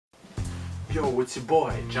Yo, it's your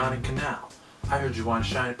boy, JohnnyCanal. I heard you want a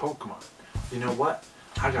shiny Pokemon. You know what?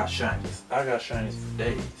 I got shinies. I got shinies for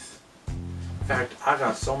days. In fact, I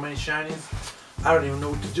got so many shinies, I don't even know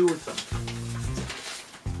what to do with them.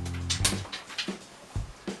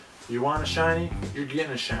 You want a shiny? You're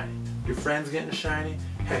getting a shiny. Your friend's getting a shiny.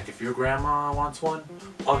 Heck, if your grandma wants one,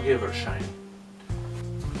 I'll give her a shiny.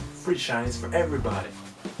 Free shinies for everybody.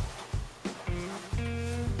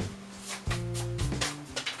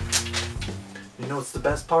 You know what's the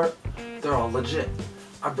best part? They're all legit.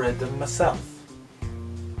 I bred them myself.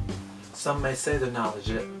 Some may say they're not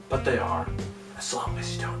legit, but they are, as long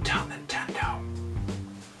as you don't tell Nintendo.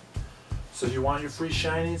 So you want your free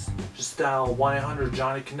shinies? Just dial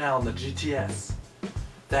 1-800-JohnnyCanal in the GTS.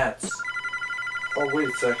 That's... Oh, wait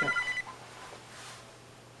a second.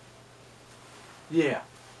 Yeah.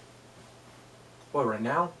 What, right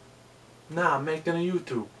now? Nah, I'm making a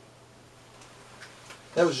YouTube.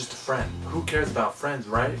 That was just a friend. Who cares about friends,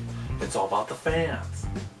 right? It's all about the fans.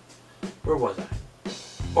 Where was I?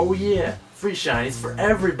 Oh yeah, free shinies for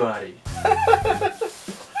everybody.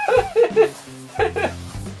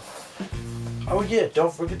 Oh yeah,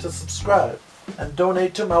 don't forget to subscribe and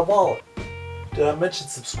donate to my wallet. Did I mention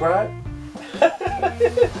subscribe?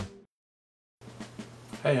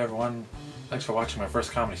 Hey everyone, thanks for watching my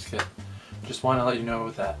first comedy skit. Just want to let you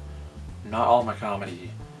know that not all my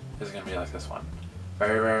comedy is going to be like this one.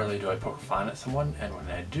 Very rarely do I poke fun at someone, and when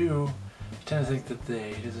I do, I tend to think that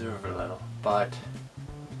they deserve a little. But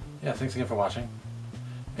yeah, thanks again for watching.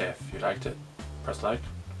 If you liked it, press like.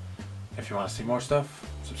 If you want to see more stuff,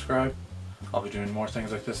 subscribe. I'll be doing more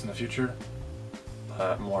things like this in the future,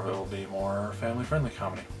 but more of it will be more family-friendly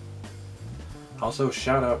comedy. Also,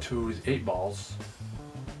 shout out to 8 Balls.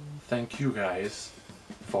 Thank you guys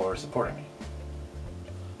for supporting me.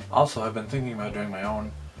 Also, I've been thinking about doing my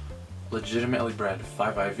own legitimately bred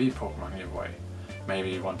 5IV Pokemon giveaway.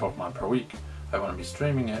 Maybe 1 Pokemon per week. I wouldn't be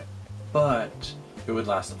streaming it, but it would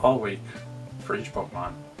last all week for each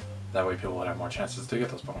Pokemon. That way people would have more chances to get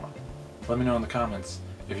those Pokemon. Let me know in the comments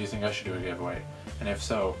if you think I should do a giveaway, and if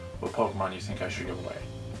so, what Pokemon you think I should give away.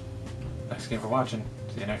 Thanks again for watching.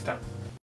 See you next time.